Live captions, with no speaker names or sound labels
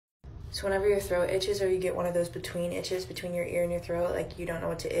So whenever your throat itches or you get one of those between itches between your ear and your throat, like you don't know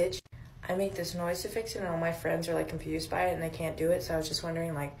what to itch, I make this noise to fix it, and all my friends are like confused by it and they can't do it. So I was just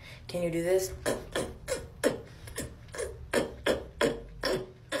wondering, like, can you do this?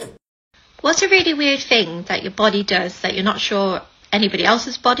 What's a really weird thing that your body does that you're not sure anybody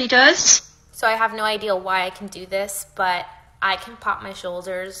else's body does? So I have no idea why I can do this, but I can pop my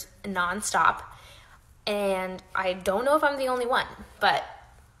shoulders nonstop. And I don't know if I'm the only one, but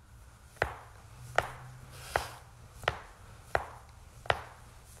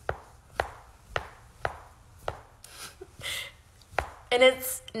and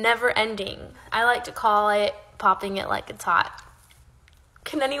it's never ending. I like to call it popping it like it's hot.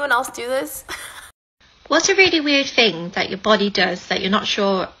 Can anyone else do this? What's a really weird thing that your body does that you're not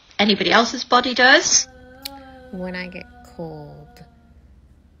sure anybody else's body does? When I get cold,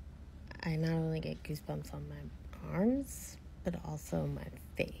 I not only get goosebumps on my arms, but also my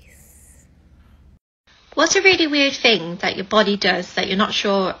face. What's a really weird thing that your body does that you're not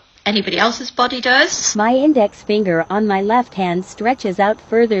sure anybody else's body does? My index finger on my left hand stretches out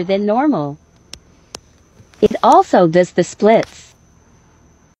further than normal. It also does the splits.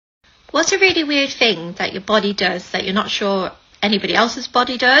 What's a really weird thing that your body does that you're not sure anybody else's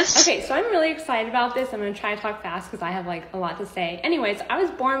body does? Okay, so I'm really excited about this. I'm going to try to talk fast because I have like a lot to say. Anyways, I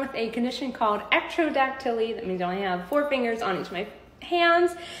was born with a condition called ectrodactyly. That means I only have 4 fingers on each of my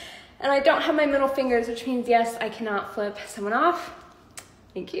hands. And I don't have my middle fingers, which means, yes, I cannot flip someone off.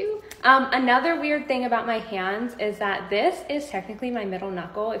 Thank you. Another weird thing about my hands is that this is technically my middle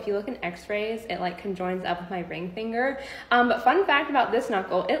knuckle. If you look in x-rays, it like conjoins up with my ring finger. But fun fact about this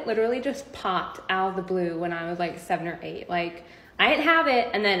knuckle, it literally just popped out of the blue when I was like 7 or 8. Like, I didn't have it,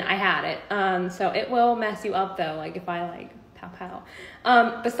 and then I had it. So it will mess you up though, like if I like pow.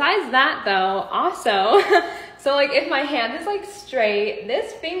 Besides that though, also, so like if my hand is like straight,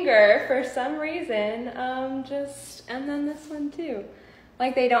 this finger for some reason, and then this one too.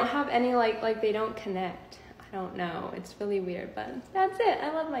 Like they don't have any, like they don't connect. I don't know. It's really weird, but that's it.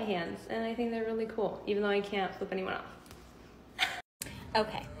 I love my hands, and I think they're really cool, even though I can't flip anyone off.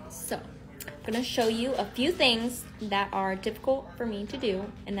 Okay, so I'm going to show you a few things that are difficult for me to do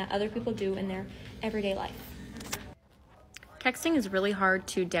and that other people do in their everyday life. Texting is really hard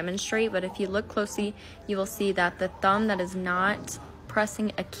to demonstrate, but if you look closely, you will see that the thumb that is not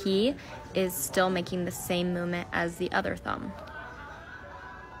pressing a key is still making the same movement as the other thumb.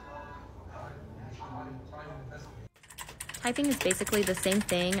 Typing is basically the same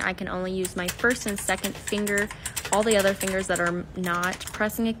thing. I can only use my first and second finger. All the other fingers that are not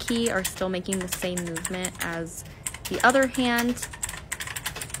pressing a key are still making the same movement as the other hand.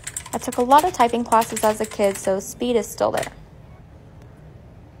 I took a lot of typing classes as a kid, so speed is still there.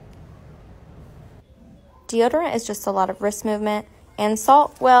 Deodorant is just a lot of wrist movement, and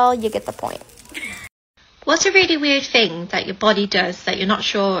salt, well, you get the point. What's a really weird thing that your body does that you're not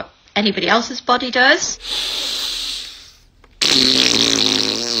sure anybody else's body does?